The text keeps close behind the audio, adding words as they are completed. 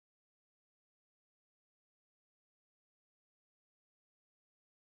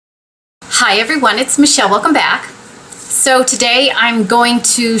Hi everyone, it's Michelle. Welcome back. So today I'm going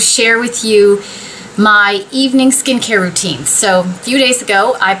to share with you my evening skincare routine. So a few days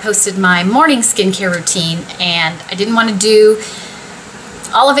ago I posted my morning skincare routine and I didn't want to do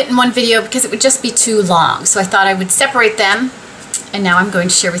all of it in one video because it would just be too long. So I thought I would separate them, and now I'm going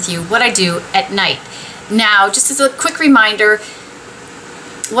to share with you what I do at night. Now, just as a quick reminder,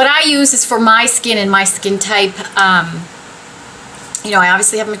 what I use is for my skin and my skin type. You know, I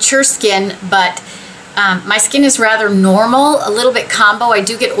obviously have mature skin, but my skin is rather normal, a little bit combo. I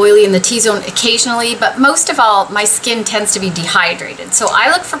do get oily in the T-zone occasionally, but most of all, my skin tends to be dehydrated. So I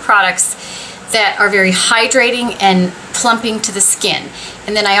look for products that are very hydrating and plumping to the skin.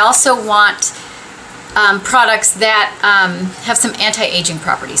 And then I also want products that have some anti-aging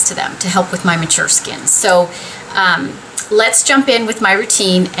properties to them to help with my mature skin. So let's jump in with my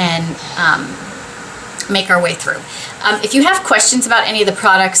routine and make our way through. If you have questions about any of the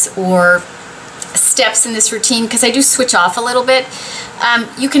products or steps in this routine, because I do switch off a little bit,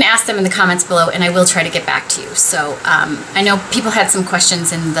 you can ask them in the comments below and I will try to get back to you. So I know people had some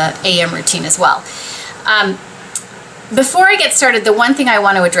questions in the AM routine as well. Before I get started, the one thing I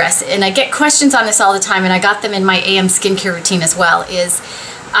want to address, and I get questions on this all the time, and I got them in my AM skincare routine as well, is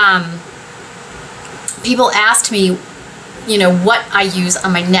people asked me, you know, what I use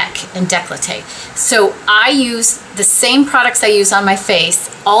on my neck and décolleté. So I use the same products I use on my face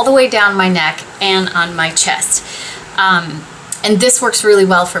all the way down my neck and on my chest. And this works really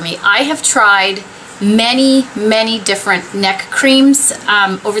well for me. I have tried many different neck creams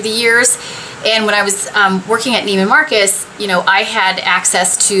over the years. And when I was working at Neiman Marcus, you know, I had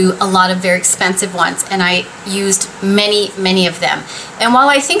access to a lot of very expensive ones, and I used many of them. And while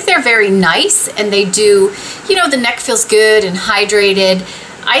I think they're very nice and they do, you know, the neck feels good and hydrated,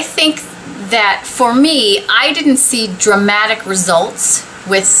 I think that for me, I didn't see dramatic results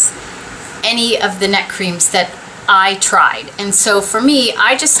with any of the neck creams that I tried. And so for me,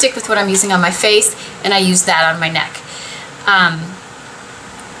 I just stick with what I'm using on my face, and I use that on my neck.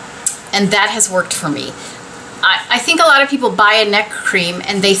 And that has worked for me. I think a lot of people buy a neck cream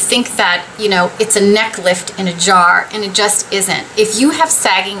and they think that, you know, it's a neck lift in a jar, and it just isn't. If you have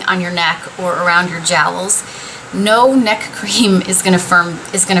sagging on your neck or around your jowls, no neck cream is gonna firm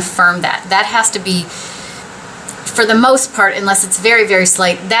that. That has to be, for the most part, unless it's very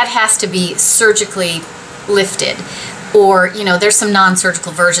slight, that has to be surgically lifted. Or, you know, there's some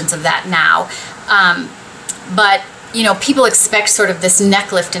non-surgical versions of that now. But you know, people expect sort of this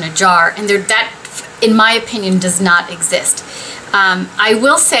neck lift in a jar, and that, in my opinion, does not exist. I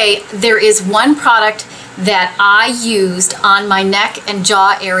will say there is one product that I used on my neck and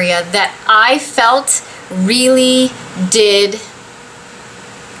jaw area that I felt really did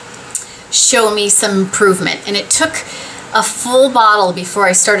show me some improvement, and it took a full bottle before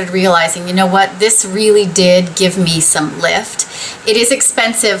I started realizing, you know what, this really did give me some lift. It is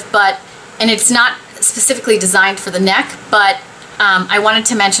expensive, and it's not specifically designed for the neck, but I wanted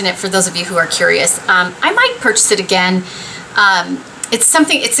to mention it for those of you who are curious. I might purchase it again.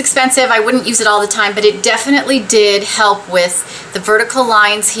 It's expensive. I wouldn't use it all the time, but it definitely did help with the vertical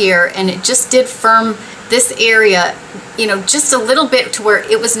lines here, and it just did firm this area, you know, just a little bit to where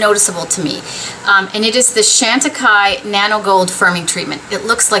it was noticeable to me. And it is the Chantecaille Nano Gold Firming Treatment. It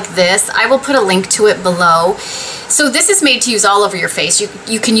looks like this. I will put a link to it below. So this is made to use all over your face.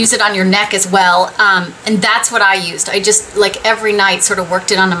 You can use it on your neck as well. And that's what I used. I just, like, every night sort of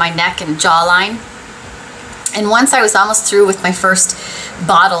worked it onto my neck and jawline. And once I was almost through with my first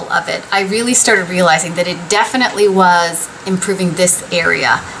bottle of it, I really started realizing that it definitely was improving this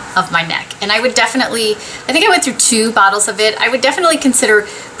area of my neck. And I would definitely, I think I went through 2 bottles of it. I would definitely consider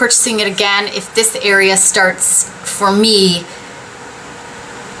purchasing it again if this area starts, for me,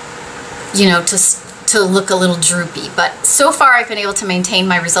 you know, to look a little droopy. But so far I've been able to maintain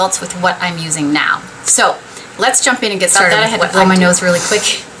my results with what I'm using now. So let's jump in and get started. I had to blow my nose really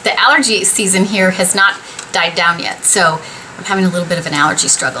quick. The allergy season here has not died down yet, so I'm having a little bit of an allergy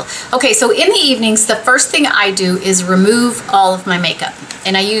struggle. Okay, so in the evenings, the first thing I do is remove all of my makeup.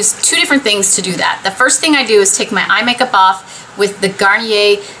 And I use 2 different things to do that. The first thing I do is take my eye makeup off with the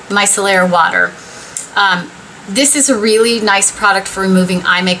Garnier Micellar Water. This is a really nice product for removing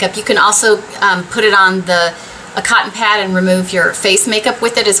eye makeup. You can also put it on a cotton pad and remove your face makeup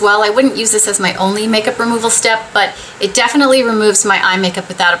with it as well. I wouldn't use this as my only makeup removal step, but it definitely removes my eye makeup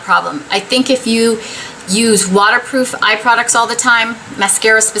without a problem. I think if you use waterproof eye products all the time,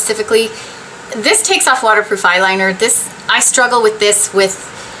 mascara specifically, this takes off waterproof eyeliner. I struggle with this with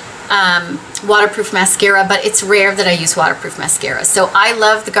waterproof mascara, but it's rare that I use waterproof mascara. So I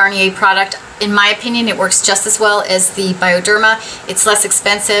love the Garnier product. In my opinion, it works just as well as the Bioderma. It's less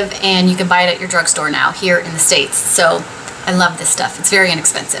expensive, and you can buy it at your drugstore now here in the States. So I love this stuff. It's very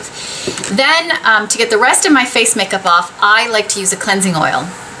inexpensive. Then to get the rest of my face makeup off, I like to use a cleansing oil.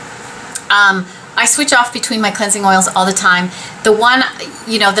 I switch off between my cleansing oils all the time. The one,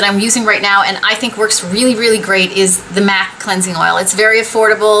 you know, that I'm using right now and I think works really, really great is the MAC cleansing oil. It's very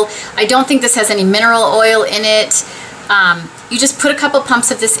affordable. I don't think this has any mineral oil in it. You just put a couple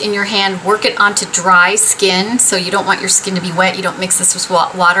pumps of this in your hand, work it onto dry skin, so you don't want your skin to be wet. You don't mix this with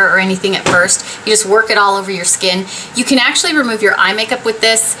water or anything at first. You just work it all over your skin. You can actually remove your eye makeup with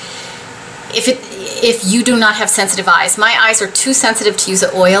this if you do not have sensitive eyes. My eyes are too sensitive to use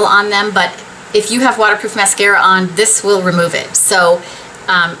oil on them, but if you have waterproof mascara on, this will remove it. So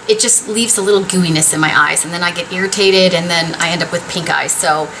it just leaves a little gooiness in my eyes, and then I get irritated, and then I end up with pink eyes.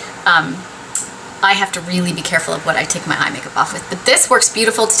 So I have to really be careful of what I take my eye makeup off with. But this works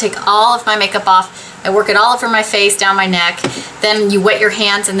beautiful to take all of my makeup off. I work it all over my face, down my neck. Then you wet your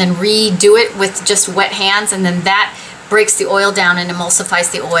hands and then redo it with just wet hands, and then that breaks the oil down and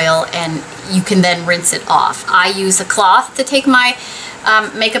emulsifies the oil, and you can then rinse it off. I use a cloth to take my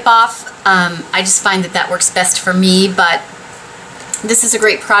makeup off. I just find that that works best for me, but this is a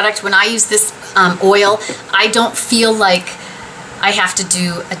great product. When I use this oil, I don't feel like I have to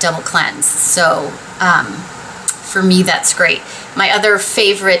do a double cleanse. So for me, that's great. My other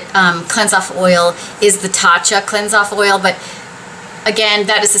favorite cleanse off oil is the Tatcha cleanse off oil, but again,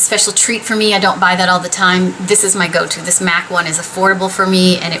 that is a special treat for me. I don't buy that all the time. This is my go-to. This MAC one is affordable for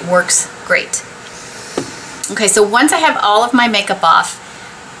me and it works great. Okay, so once I have all of my makeup off,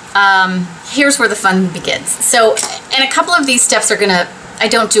 here's where the fun begins. So, and a couple of these steps I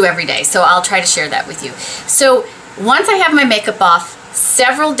don't do every day, so I'll try to share that with you. So once I have my makeup off,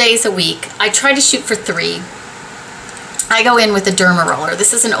 several days a week, I try to shoot for 3. I go in with a derma roller.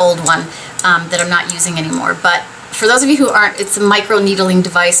 This is an old one that I'm not using anymore, but for those of you who aren't, it's a micro needling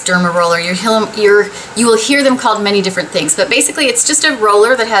device, derma roller. You will hear them called many different things, but basically it's just a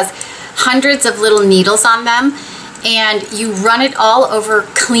roller that has hundreds of little needles on them, and you run it all over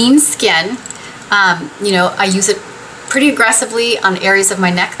clean skin. You know, I use it pretty aggressively on areas of my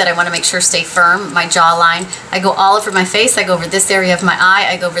neck that I want to make sure stay firm, my jawline. I go all over my face. I go over this area of my eye.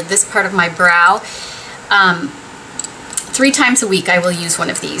 I go over this part of my brow. 3 times a week I will use one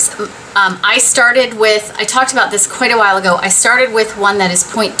of these. I talked about this quite a while ago. I started with one that is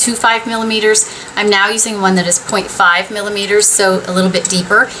 0.25 millimeters. I'm now using one that is 0.5 millimeters, so a little bit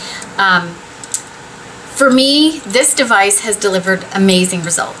deeper. For me, this device has delivered amazing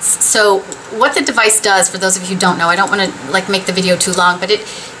results. So what the device does, for those of you who don't know, I don't want to like make the video too long, but it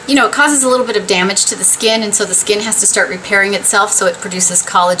causes a little bit of damage to the skin, and so the skin has to start repairing itself, so it produces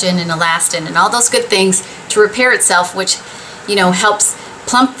collagen and elastin and all those good things to repair itself, which, you know, helps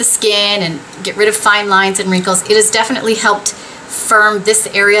plump the skin and get rid of fine lines and wrinkles. It has definitely helped firm this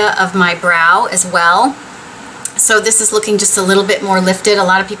area of my brow as well. So this is looking just a little bit more lifted. A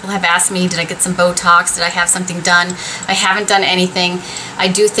lot of people have asked me, did I get some Botox? Did I have something done? I haven't done anything. I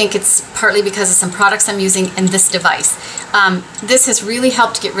do think it's partly because of some products I'm using and this device. This has really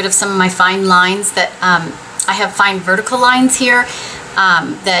helped get rid of some of my fine lines that I have fine vertical lines here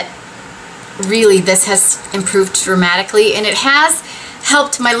that really this has improved dramatically, and it has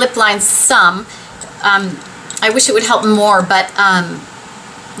helped my lip lines some. I wish it would help more, but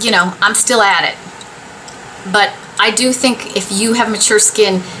you know, I'm still at it. But I do think if you have mature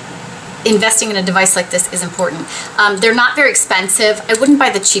skin, investing in a device like this is important. They're not very expensive. I wouldn't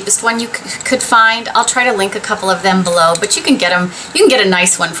buy the cheapest one you could find. I'll try to link a couple of them below, but you can get them. You can get a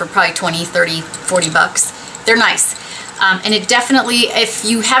nice one for probably 20, 30, 40 bucks. They're nice. And it definitely, if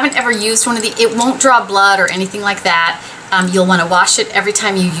you haven't ever used one of these, it won't draw blood or anything like that. You'll want to wash it every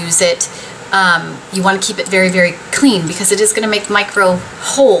time you use it. You want to keep it very, very clean because it is going to make micro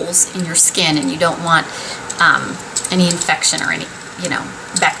holes in your skin, and you don't want any infection or any, you know,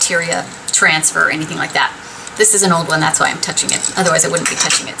 bacteria transfer or anything like that. This is an old one, that's why I'm touching it. Otherwise I wouldn't be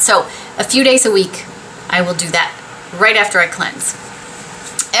touching it. So a few days a week I will do that right after I cleanse.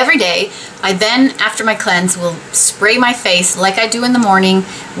 Every day I then, after my cleanse, will spray my face like I do in the morning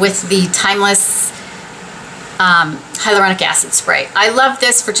with the Timeless hyaluronic acid spray. I love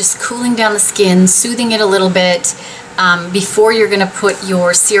this for just cooling down the skin, soothing it a little bit before you're going to put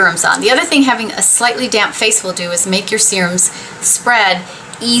your serums on. The other thing having a slightly damp face will do is make your serums spread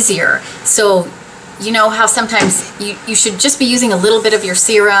easier. So you know how sometimes you should just be using a little bit of your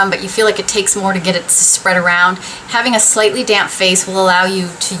serum, but you feel like it takes more to get it to spread around. Having a slightly damp face will allow you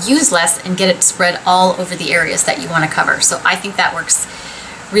to use less and get it spread all over the areas that you want to cover. So I think that works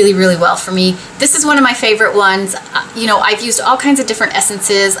really, really well for me. This is one of my favorite ones. You know, I've used all kinds of different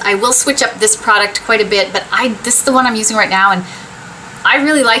essences. I will switch up this product quite a bit, but this is the one I'm using right now, and I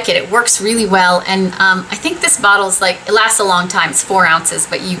really like it. It works really well, and I think this bottle's like, it lasts a long time. It's 4 ounces,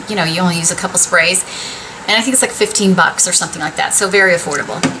 but you know, you only use a couple sprays, and I think it's like 15 bucks or something like that, so very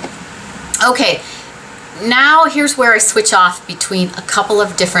affordable. Okay, now here's where I switch off between a couple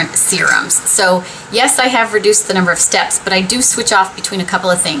of different serums. So yes, I have reduced the number of steps, but I do switch off between a couple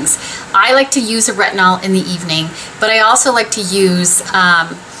of things. I like to use a retinol in the evening, but I also like to use,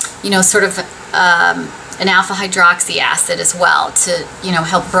 you know, sort of an alpha hydroxy acid as well to, you know,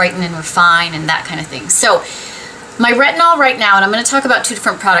 help brighten and refine and that kind of thing. So my retinol right now, and I'm going to talk about 2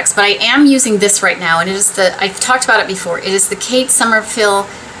 different products, but I am using this right now, and it is I've talked about it before, it is the Kate Somerville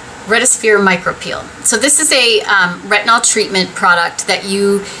Retisphere Micro Peel. So this is a retinol treatment product that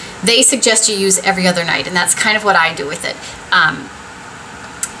they suggest you use every other night, and that's kind of what I do with it.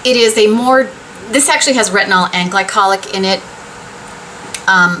 It is this actually has retinol and glycolic in it,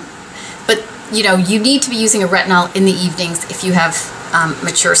 but you know, you need to be using a retinol in the evenings if you have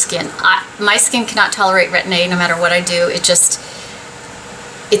mature skin. My skin cannot tolerate Retin A no matter what I do.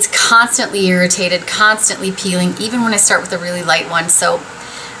 It's constantly irritated, constantly peeling, even when I start with a really light one. So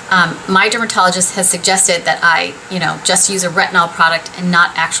my dermatologist has suggested that I, you know, just use a retinol product and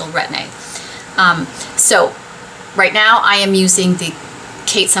not actual Retin A. So right now I am using the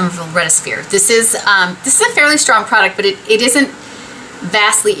Kate Somerville Retisphere. This is a fairly strong product, but it isn't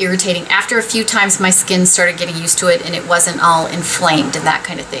vastly irritating. After a few times my skin started getting used to it and it wasn't all inflamed and that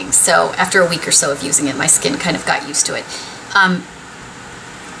kind of thing. So after a week or so of using it, my skin kind of got used to it.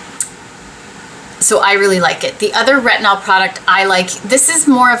 So I really like it. The other retinol product I like, this is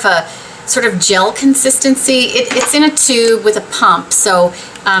more of a sort of gel consistency. It's in a tube with a pump, so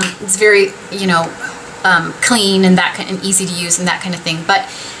it's very, you know, clean and and easy to use and that kind of thing. But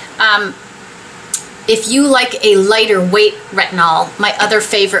if you like a lighter weight retinol, my other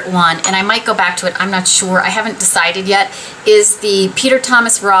favorite one, and I might go back to it, I'm not sure, I haven't decided yet, is the Peter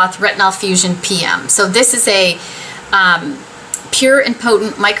Thomas Roth Retinol Fusion PM. So this is a pure and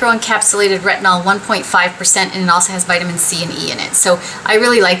potent microencapsulated retinol, 1.5%, and it also has vitamin C and E in it. So I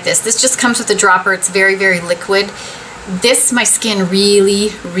really like this. This just comes with a dropper. It's very, very liquid. This my skin really,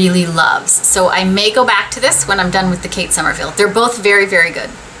 really loves. So I may go back to this when I'm done with the Kate Somerville. They're both very, very good.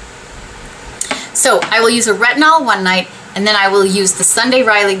 So I will use a retinol one night, and then I will use the Sunday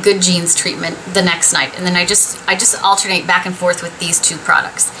Riley Good Genes treatment the next night. And then I just alternate back and forth with these 2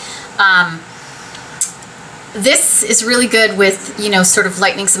 products. This is really good with, you know, sort of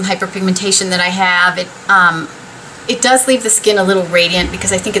lightening some hyperpigmentation that I have. It does leave the skin a little radiant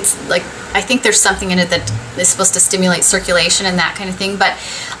because I think there's something in it that is supposed to stimulate circulation and that kind of thing. But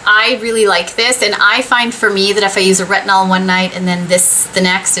I really like this, and I find for me that if I use a retinol one night and then this the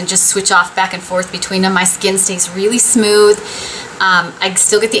next and just switch off back and forth between them, my skin stays really smooth. I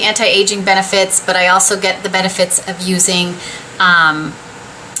still get the anti-aging benefits, but I also get the benefits of using,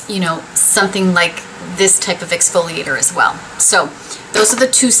 you know, something like this type of exfoliator as well. So those are the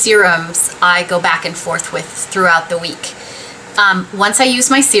 2 serums I go back and forth with throughout the week. Once I use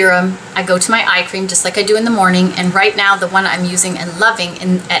my serum, I go to my eye cream just like I do in the morning, and right now the one I'm using and loving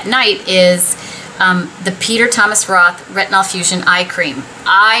at night is the Peter Thomas Roth Retinol Fusion Eye Cream.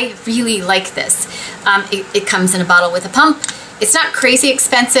 I really like this. It comes in a bottle with a pump. It's not crazy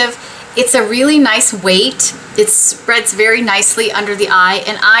expensive. It's a really nice weight. It spreads very nicely under the eye,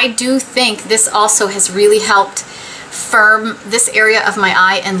 and I do think this also has really helped firm this area of my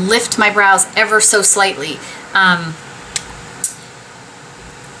eye and lift my brows ever so slightly.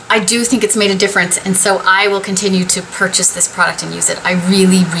 I do think it's made a difference, and so I will continue to purchase this product and use it. I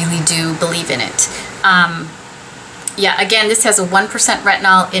really, really do believe in it. Yeah, again, this has a 1%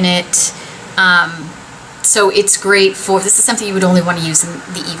 retinol in it. So it's great this is something you would only want to use in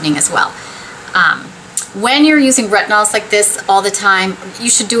the evening as well. When you're using retinols like this all the time, you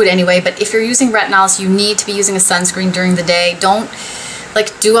should do it anyway, but if you're using retinols, you need to be using a sunscreen during the day. Don't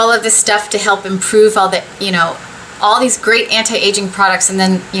like do all of this stuff to help improve all the, you know, all these great anti-aging products and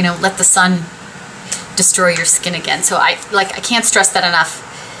then, you know, let the sun destroy your skin again. So I can't stress that enough.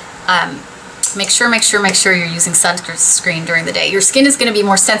 Make sure you're using sunscreen during the day. Your skin is going to be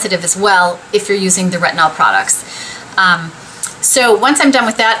more sensitive as well if you're using the retinol products. So once I'm done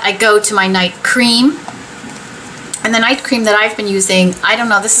with that, I go to my night cream. And the night cream that I've been using, I don't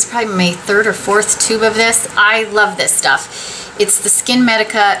know, this is probably my 3rd or 4th tube of this. I love this stuff. It's the Skin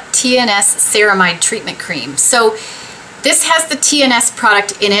Medica TNS Ceramide Treatment Cream. So this has the TNS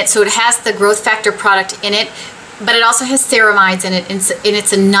product in it, so it has the growth factor product in it, but it also has ceramides in it, and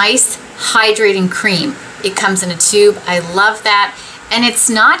it's a nice hydrating cream. It comes in a tube. I love that. and it's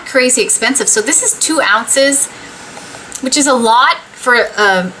not crazy expensive. So this is 2 ounces, which is a lot for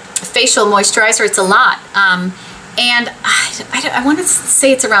a facial moisturizer. It's a lot. And I want to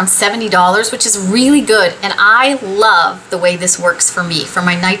say it's around $70, which is really good. And I love the way this works for me, for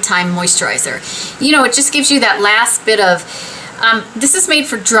my nighttime moisturizer. You know, it just gives you that last bit of, this is made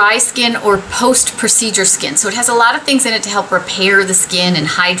for dry skin or post-procedure skin. So it has a lot of things in it to help repair the skin and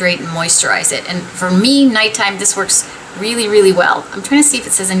hydrate and moisturize it. And for me, nighttime, this works really, really well. I'm trying to see if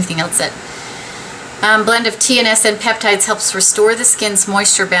it says anything else that, blend of TNS and peptides helps restore the skin's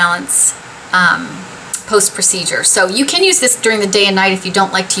moisture balance, post-procedure. So you can use this during the day and night if you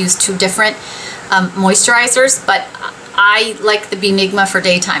don't like to use 2 different moisturizers, but I like the Benigma for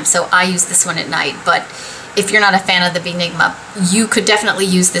daytime, so I use this one at night. But if you're not a fan of the Benigma, you could definitely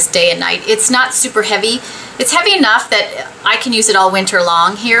use this day and night. It's not super heavy. It's heavy enough that I can use it all winter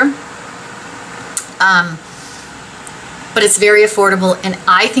long here. But it's very affordable, and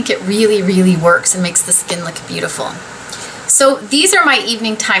I think it really, really works and makes the skin look beautiful. So these are my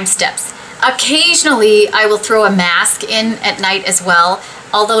evening time steps. Occasionally, I will throw a mask in at night as well,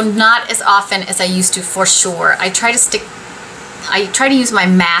 although not as often as I used to, for sure. I try to use my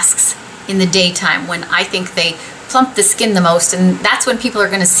masks in the daytime when I think they plump the skin the most, and that's when people are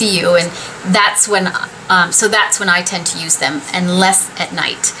going to see you, and that's when I tend to use them, and less at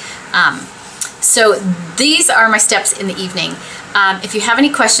night. So these are my steps in the evening. If you have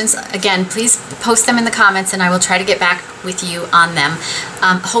any questions, again, please post them in the comments and I will try to get back with you on them.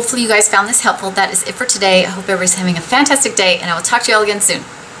 Hopefully you guys found this helpful. That is it for today. I hope everybody's having a fantastic day, and I will talk to you all again soon.